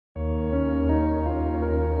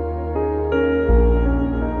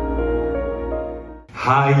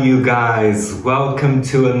Hi you guys, welcome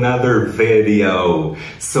to another video.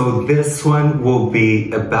 So this one will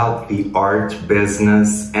be about the art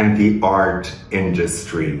business and the art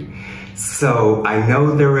industry. So I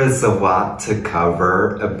know there is a lot to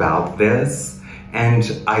cover about this,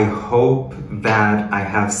 and I hope that I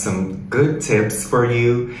have some good tips for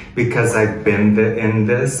you because I've been in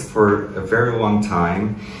this for a very long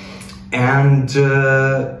time, and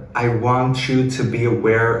I want you to be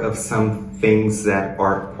aware of some things that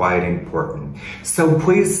are quite important. So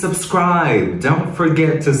please subscribe. Don't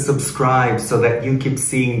forget to subscribe so that you keep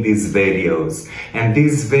seeing these videos. And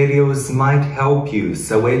these videos might help you,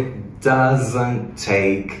 so it doesn't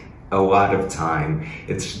take a lot of time.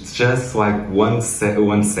 It's just like one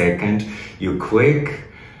second. You click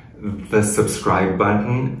the subscribe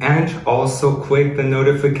button and also click the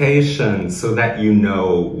notification so that you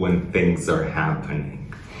know when things are happening.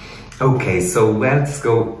 Okay, so let's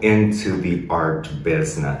go into the art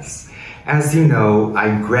business. As you know,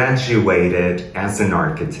 I graduated as an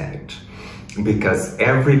architect because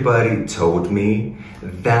everybody told me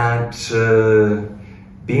that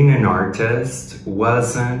being an artist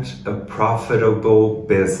wasn't a profitable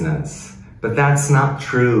business. But that's not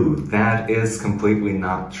true. That is completely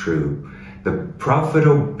not true. The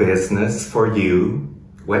profitable business for you,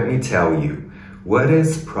 let me tell you, what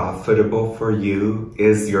is profitable for you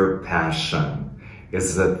is your passion,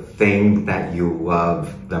 is the thing that you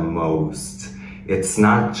love the most. It's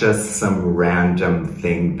not just some random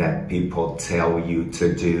thing that people tell you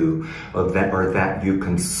to do or that you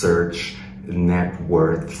can search net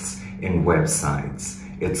worths in websites.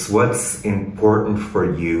 It's what's important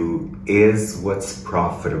for you is what's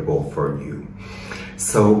profitable for you.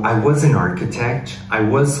 So I was an architect. I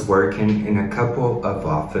was working in a couple of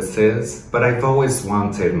offices, but I've always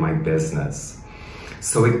wanted my business.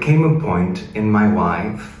 So it came a point in my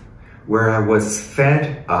life where I was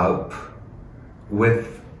fed up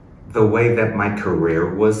with the way that my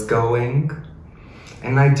career was going.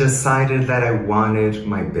 And I decided that I wanted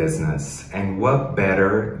my business. And what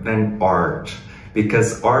better than art?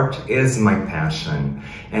 Because art is my passion.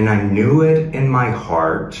 And I knew it in my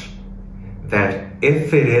heart that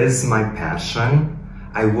if it is my passion,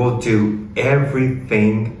 I will do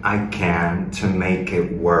everything I can to make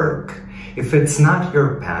it work. If it's not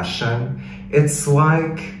your passion, it's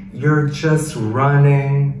like you're just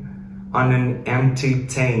running on an empty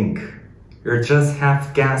tank. You're just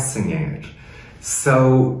half gassing it.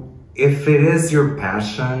 So if it is your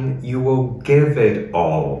passion, you will give it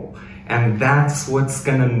all. And that's what's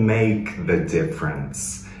gonna make the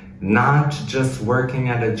difference. Not just working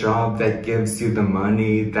at a job that gives you the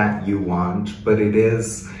money that you want, but it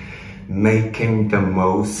is making the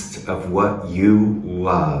most of what you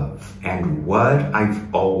love. And what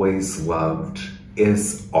I've always loved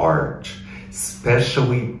is art,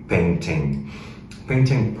 especially painting.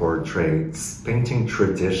 Painting portraits, painting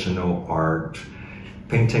traditional art,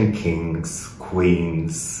 painting kings,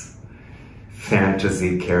 queens,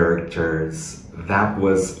 fantasy characters. That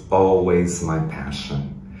was always my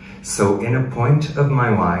passion. So in a point of my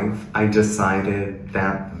life, I decided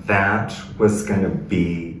that that was gonna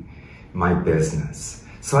be my business.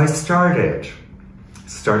 So I started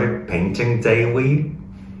painting daily,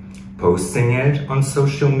 posting it on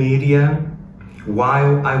social media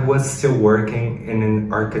while I was still working in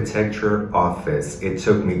an architecture office. It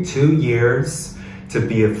took me 2 years to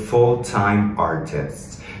be a full-time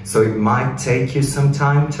artist. So it might take you some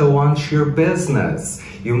time to launch your business.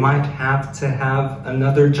 You might have to have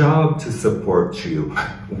another job to support you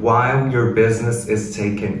while your business is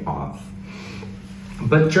taking off.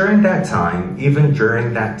 But during that time, even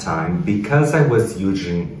during that time, because I was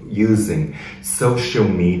using social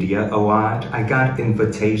media a lot, I got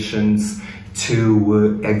invitations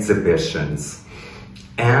to exhibitions.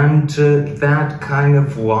 And that kind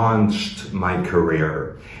of launched my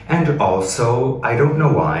career. And also, I don't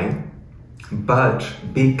know why, but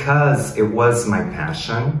because it was my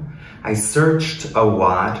passion, I searched a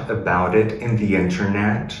lot about it in the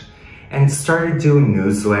internet and started doing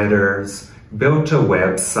newsletters, built a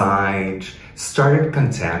website, started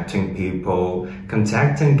contacting people,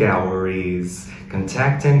 contacting galleries,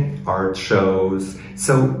 contacting art shows.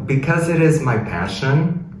 So because it is my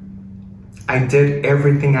passion, I did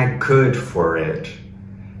everything I could for it.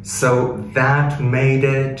 So that made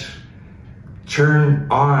it turn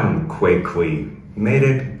on quickly, made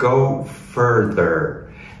it go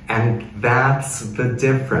further. And that's the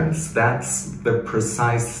difference. That's the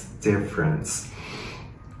precise difference.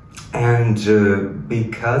 And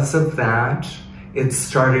because of that, it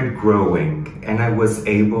started growing and I was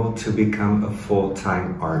able to become a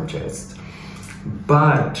full-time artist.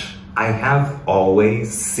 But I have always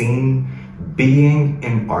seen being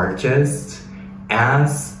an artist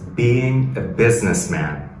as being a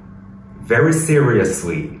businessman. Very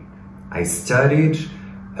seriously. I studied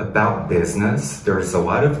about business. There's a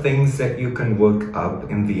lot of things that you can look up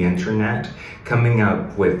in the internet, coming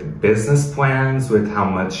up with business plans, with how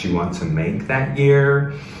much you want to make that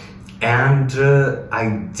year. And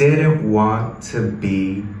I didn't want to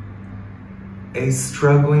be a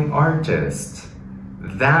struggling artist.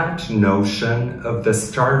 That notion of the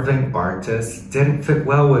starving artist didn't fit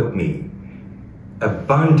well with me.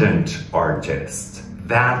 Abundant artist,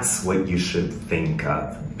 that's what you should think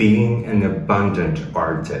of, being an abundant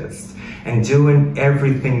artist and doing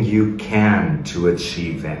everything you can to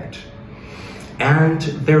achieve it. And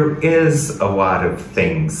there is a lot of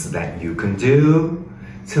things that you can do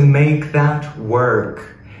to make that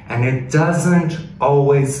work. And it doesn't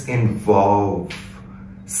always involve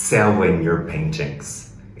selling your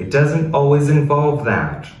paintings. It doesn't always involve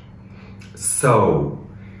that. So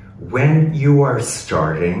when you are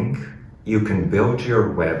starting, you can build your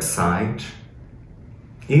website.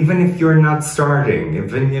 Even if you're not starting,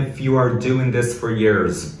 even if you are doing this for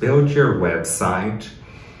years, build your website,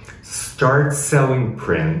 start selling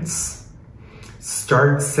prints,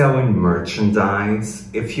 start selling merchandise.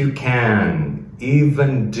 If you can,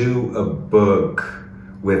 even do a book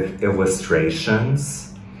with illustrations.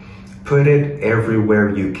 Put it everywhere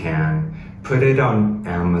you can. Put it on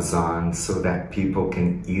Amazon so that people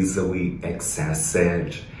can easily access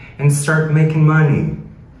it and start making money.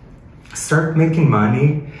 Start making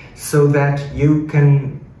money so that you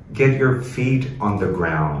can get your feet on the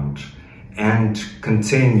ground and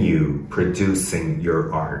continue producing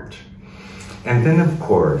your art. And then, of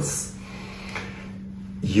course,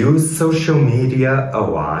 use social media a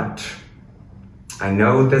lot. I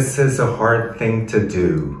know this is a hard thing to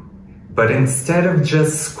do, but instead of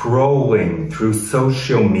just scrolling through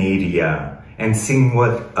social media and seeing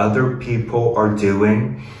what other people are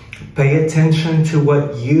doing, pay attention to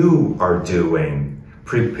what you are doing.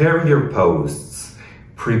 Prepare your posts,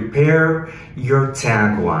 prepare your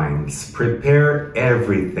taglines, prepare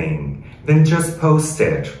everything, then just post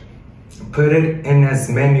it. Put it in as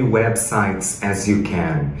many websites as you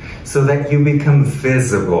can so that you become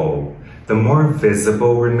visible. The more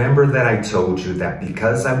visible, remember that I told you that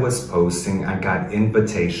because I was posting, I got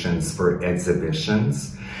invitations for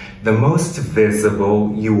exhibitions. The most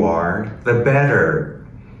visible you are, the better.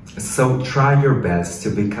 So try your best to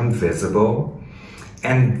become visible,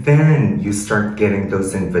 and then you start getting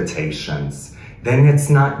those invitations. Then it's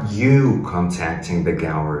not you contacting the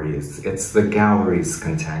galleries, it's the galleries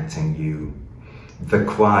contacting you, the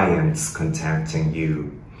clients contacting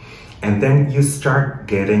you. And then you start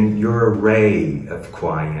getting your array of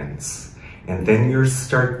clients. And then you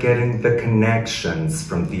start getting the connections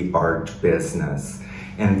from the art business.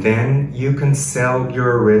 And then you can sell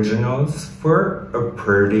your originals for a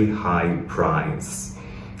pretty high price.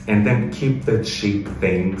 And then keep the cheap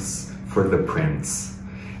things for the prints.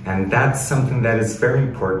 And that's something that is very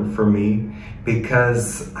important for me,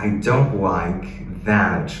 because I don't like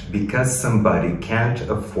that because somebody can't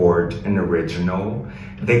afford an original,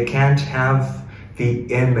 they can't have the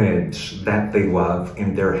image that they love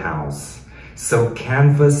in their house. So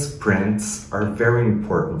canvas prints are very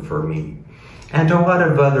important for me. And a lot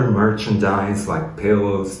of other merchandise like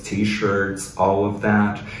pillows, t-shirts, all of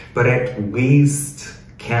that. But at least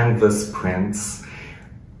canvas prints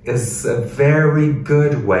is a very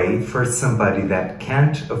good way for somebody that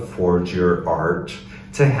can't afford your art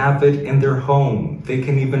to have it in their home. They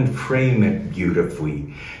can even frame it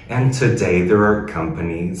beautifully. And today there are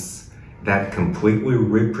companies that completely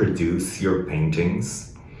reproduce your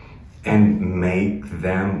paintings and make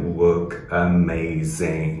them look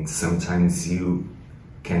amazing. Sometimes you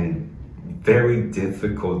can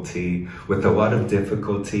with a lot of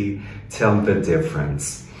difficulty, tell the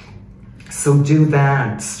difference. So do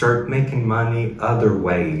that, start making money other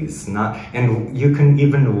ways, and you can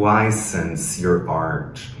even license your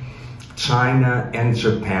art. China and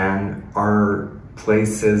Japan are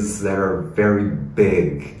places that are very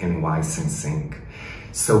big in licensing.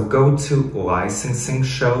 So go to licensing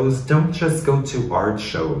shows, don't just go to art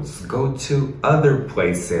shows, go to other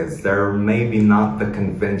places that are maybe not the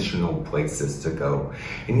conventional places to go.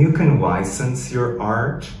 And you can license your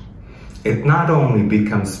art. It not only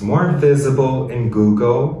becomes more visible in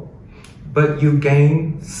Google, but you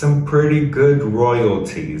gain some pretty good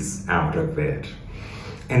royalties out of it.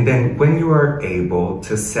 And then when you are able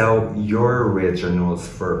to sell your originals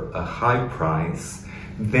for a high price,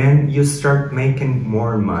 then you start making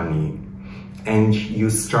more money and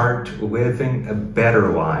you start living a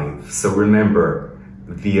better life. So remember,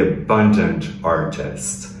 the abundant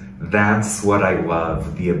artist. That's what I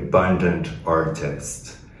love, the abundant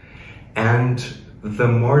artist. And the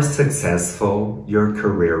more successful your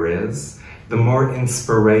career is, the more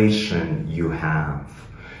inspiration you have,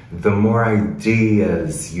 the more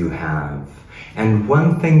ideas you have. And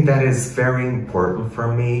one thing that is very important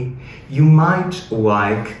for me, you might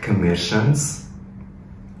like commissions.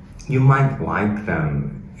 You might like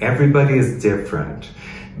them. Everybody is different.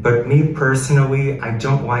 But me personally, I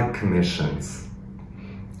don't like commissions.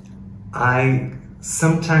 I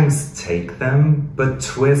sometimes take them, but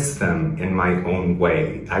twist them in my own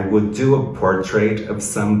way. I would do a portrait of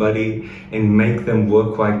somebody and make them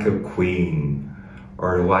look like a queen,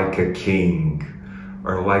 or like a king,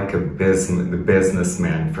 or like a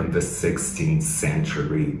businessman from the 16th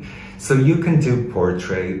century. So you can do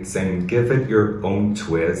portraits and give it your own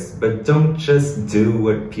twist, but don't just do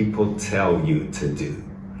what people tell you to do.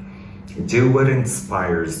 Do what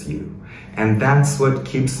inspires you. And that's what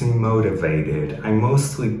keeps me motivated. I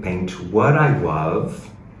mostly paint what I love.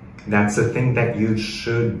 That's a thing that you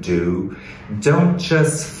should do. Don't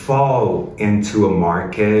just fall into a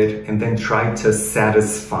market and then try to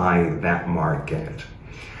satisfy that market.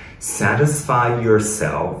 Satisfy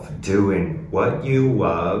yourself doing what you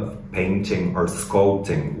love, painting or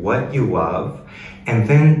sculpting what you love, and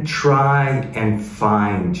then try and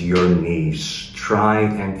find your niche. Try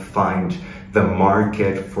and find the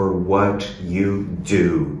market for what you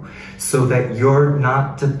do so that you're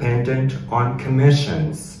not dependent on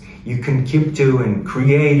commissions. You can keep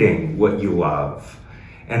creating what you love.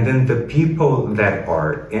 And then the people that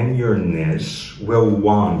are in your niche will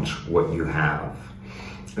want what you have.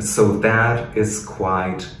 So that is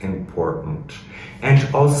quite important.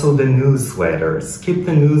 And also the newsletters. Keep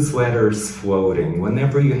the newsletters floating.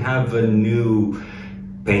 Whenever you have a new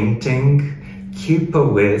painting, keep a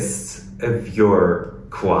list of your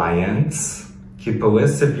clients. Keep a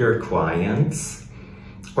list of your clients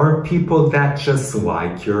or people that just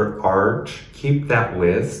like your art. Keep that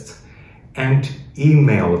list and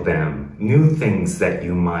email them new things that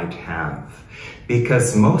you might have.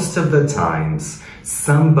 Because most of the times,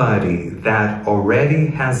 somebody that already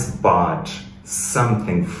has bought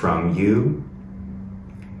something from you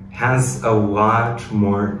has a lot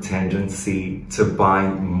more tendency to buy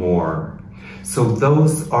more. So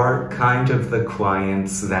those are kind of the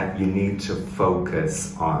clients that you need to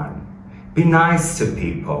focus on. Be nice to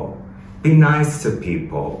people. Be nice to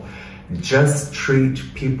people. Just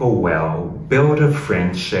treat people well. Build a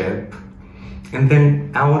friendship. And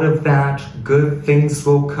then out of that, good things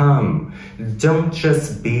will come. Don't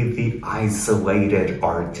just be the isolated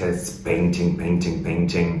artist painting, painting,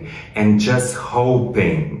 painting, and just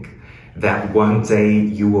hoping that one day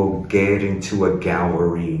you will get into a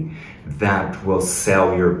gallery that will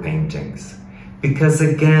sell your paintings. Because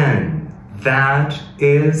again, that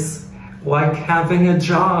is like having a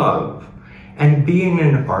job. And being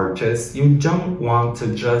an artist, you don't want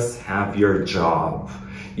to just have your job.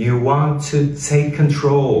 You want to take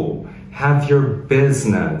control, have your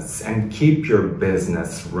business, and keep your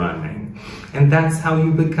business running. And that's how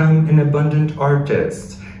you become an abundant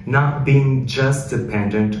artist, not being just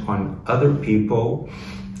dependent on other people,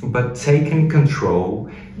 but taking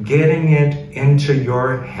control, getting it into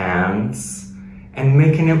your hands, and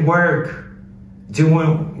making it work.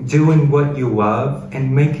 Doing what you love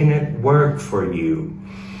and making it work for you.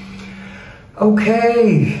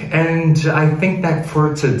 Okay, and I think that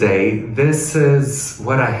for today, this is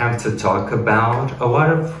what I have to talk about. A lot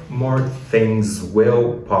of more things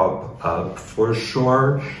will pop up for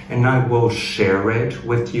sure, and I will share it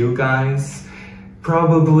with you guys.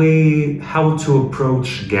 Probably how to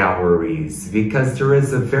approach galleries, because there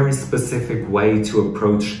is a very specific way to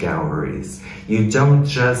approach galleries. You don't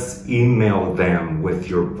just email them with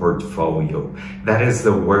your portfolio. That is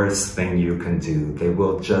the worst thing you can do. They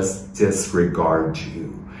will just disregard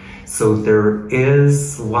you. So there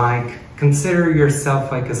is consider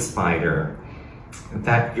yourself like a spider,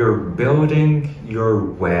 that you're building your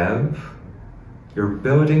web. You're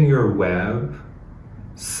building your web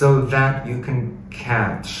so that you can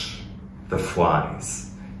catch the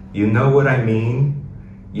flies. You know what I mean?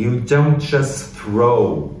 You don't just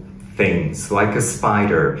throw things like a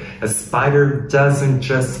spider. A spider doesn't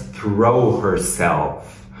just throw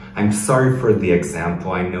herself. I'm sorry for the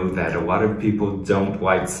example. I know that a lot of people don't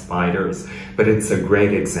like spiders, but it's a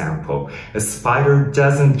great example. A spider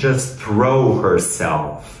doesn't just throw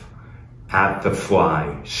herself at the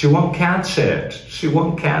fly. She won't catch it. She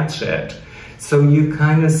won't catch it. So you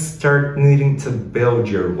kind of start needing to build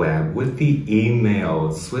your web with the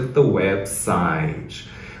emails, with the website,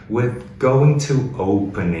 with going to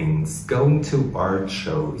openings, going to art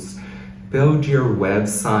shows. Build your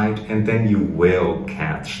website and then you will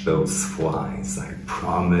catch those flies, I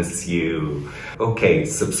promise you. Okay,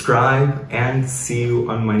 subscribe and see you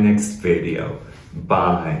on my next video.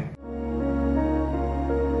 Bye.